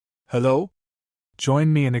Hello?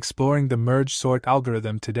 Join me in exploring the merge sort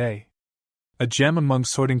algorithm today. A gem among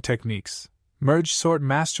sorting techniques, merge sort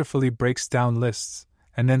masterfully breaks down lists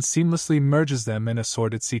and then seamlessly merges them in a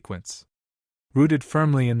sorted sequence. Rooted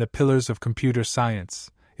firmly in the pillars of computer science,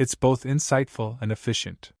 it's both insightful and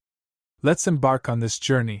efficient. Let's embark on this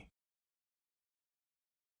journey.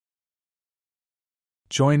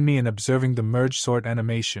 Join me in observing the merge sort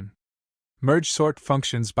animation. Merge sort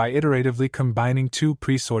functions by iteratively combining two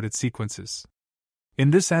pre-sorted sequences. In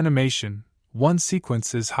this animation, one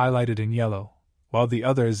sequence is highlighted in yellow, while the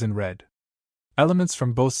other is in red. Elements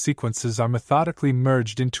from both sequences are methodically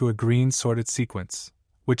merged into a green sorted sequence,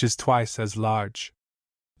 which is twice as large.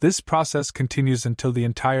 This process continues until the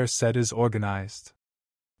entire set is organized.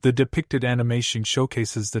 The depicted animation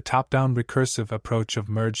showcases the top-down recursive approach of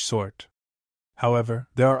merge sort. However,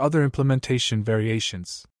 there are other implementation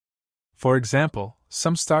variations. For example,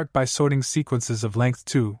 some start by sorting sequences of length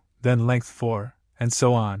 2, then length 4, and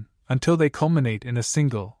so on, until they culminate in a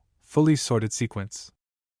single, fully sorted sequence.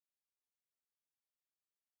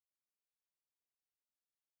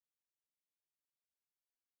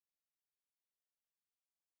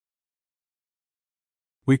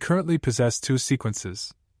 We currently possess two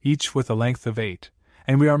sequences, each with a length of 8,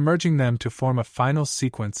 and we are merging them to form a final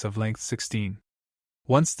sequence of length 16.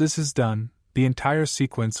 Once this is done, the entire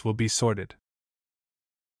sequence will be sorted.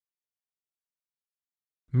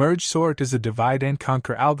 Merge sort is a divide and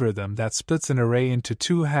conquer algorithm that splits an array into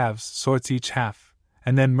two halves, sorts each half,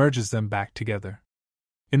 and then merges them back together.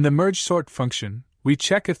 In the merge sort function, we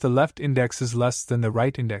check if the left index is less than the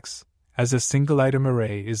right index, as a single item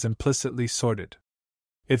array is implicitly sorted.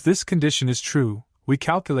 If this condition is true, we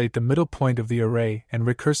calculate the middle point of the array and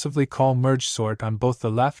recursively call merge sort on both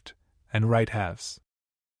the left and right halves.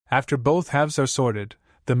 After both halves are sorted,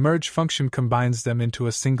 the merge function combines them into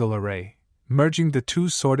a single array, merging the two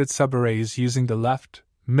sorted subarrays using the left,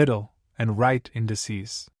 middle, and right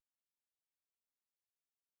indices.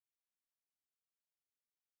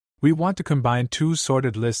 We want to combine two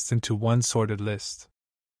sorted lists into one sorted list.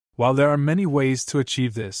 While there are many ways to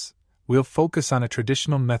achieve this, we'll focus on a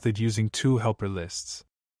traditional method using two helper lists.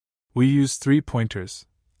 We use 3 pointers.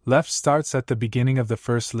 Left starts at the beginning of the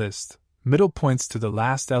first list, middle points to the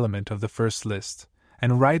last element of the first list,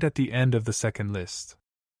 and right at the end of the second list.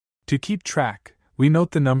 To keep track, we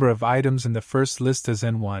note the number of items in the first list as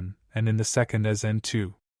N1 and in the second as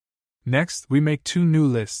N2. Next, we make two new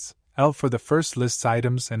lists, L for the first list's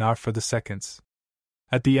items and R for the second's.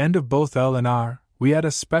 At the end of both L and R, we add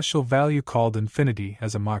a special value called infinity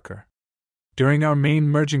as a marker. During our main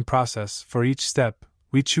merging process, for each step,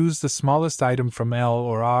 we choose the smallest item from L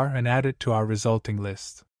or R and add it to our resulting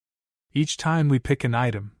list. Each time we pick an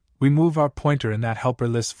item, we move our pointer in that helper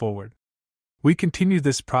list forward. We continue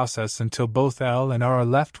this process until both L and R are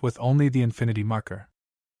left with only the infinity marker.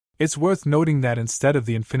 It's worth noting that instead of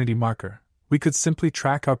the infinity marker, we could simply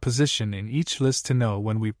track our position in each list to know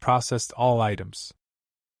when we've processed all items.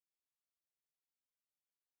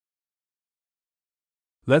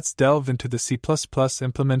 Let's delve into the C++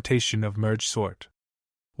 implementation of merge sort.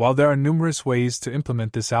 While there are numerous ways to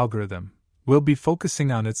implement this algorithm, we'll be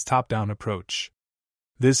focusing on its top-down approach.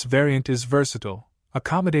 This variant is versatile,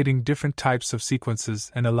 accommodating different types of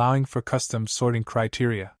sequences and allowing for custom sorting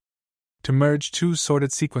criteria. To merge two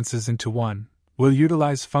sorted sequences into one, we'll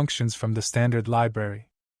utilize functions from the standard library.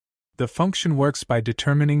 The function works by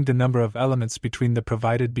determining the number of elements between the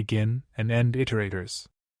provided begin and end iterators.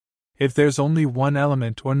 If there's only one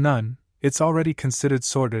element or none, it's already considered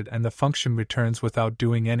sorted and the function returns without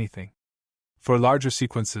doing anything. For larger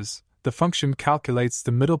sequences, the function calculates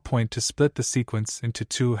the middle point to split the sequence into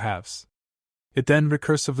two halves. It then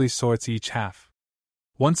recursively sorts each half.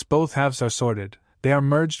 Once both halves are sorted, they are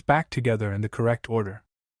merged back together in the correct order.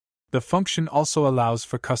 The function also allows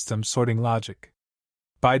for custom sorting logic.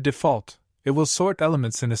 By default, it will sort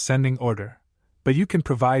elements in ascending order, but you can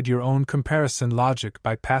provide your own comparison logic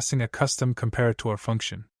by passing a custom comparator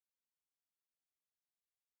function.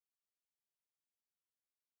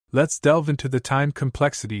 Let's delve into the time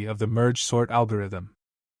complexity of the merge sort algorithm.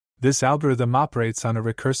 This algorithm operates on a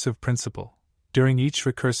recursive principle. During each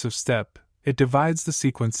recursive step, it divides the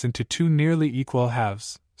sequence into two nearly equal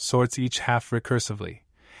halves, sorts each half recursively,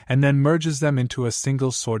 and then merges them into a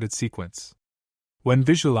single sorted sequence. When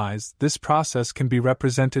visualized, this process can be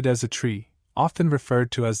represented as a tree, often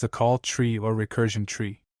referred to as the call tree or recursion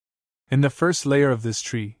tree. In the first layer of this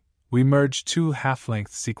tree, we merge two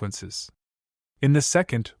half-length sequences. In the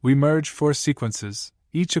second, we merge 4 sequences,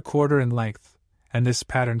 each a quarter in length, and this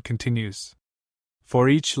pattern continues. For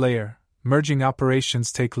each layer, merging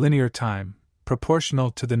operations take linear time, proportional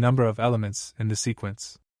to the number of elements in the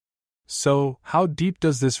sequence. So, how deep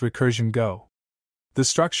does this recursion go? The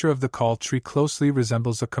structure of the call tree closely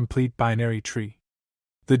resembles a complete binary tree.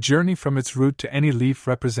 The journey from its root to any leaf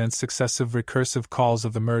represents successive recursive calls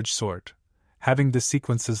of the merge sort, having the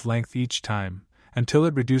sequence's length each time, until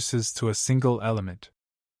it reduces to a single element.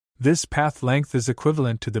 This path length is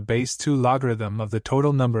equivalent to the base 2 logarithm of the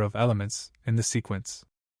total number of elements in the sequence.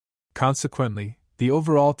 Consequently, the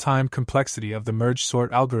overall time complexity of the merge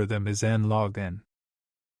sort algorithm is n log n.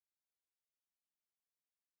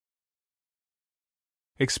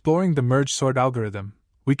 Exploring the merge sort algorithm,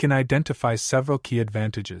 we can identify several key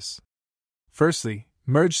advantages. Firstly,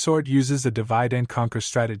 merge sort uses a divide and conquer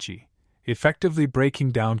strategy, effectively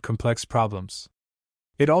breaking down complex problems.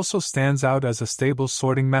 It also stands out as a stable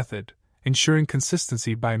sorting method, ensuring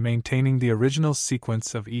consistency by maintaining the original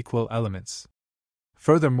sequence of equal elements.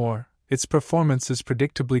 Furthermore, its performance is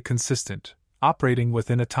predictably consistent, operating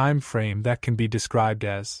within a time frame that can be described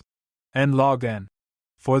as n log n.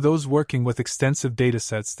 For those working with extensive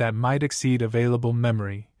datasets that might exceed available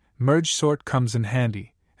memory, merge sort comes in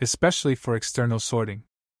handy, especially for external sorting.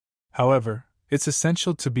 However, it's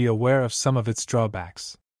essential to be aware of some of its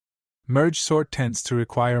drawbacks. Merge sort tends to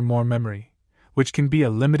require more memory, which can be a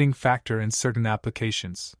limiting factor in certain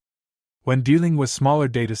applications. When dealing with smaller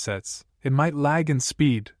datasets, it might lag in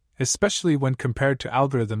speed, especially when compared to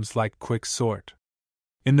algorithms like quick sort.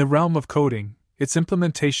 In the realm of coding, its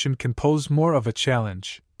implementation can pose more of a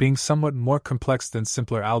challenge, being somewhat more complex than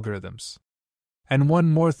simpler algorithms. And one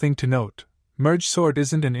more thing to note, merge sort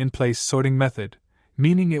isn't an in-place sorting method,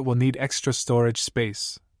 meaning it will need extra storage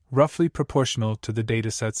space, roughly proportional to the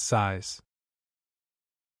dataset's size.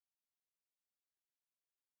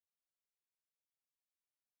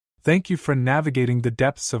 Thank you for navigating the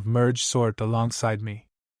depths of merge sort alongside me.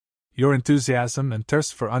 Your enthusiasm and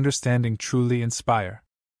thirst for understanding truly inspire.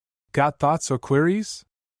 Got thoughts or queries?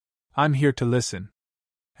 I'm here to listen.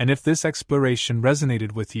 And if this exploration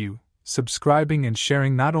resonated with you, subscribing and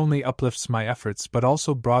sharing not only uplifts my efforts but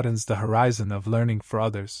also broadens the horizon of learning for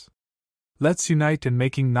others. Let's unite in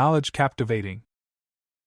making knowledge captivating.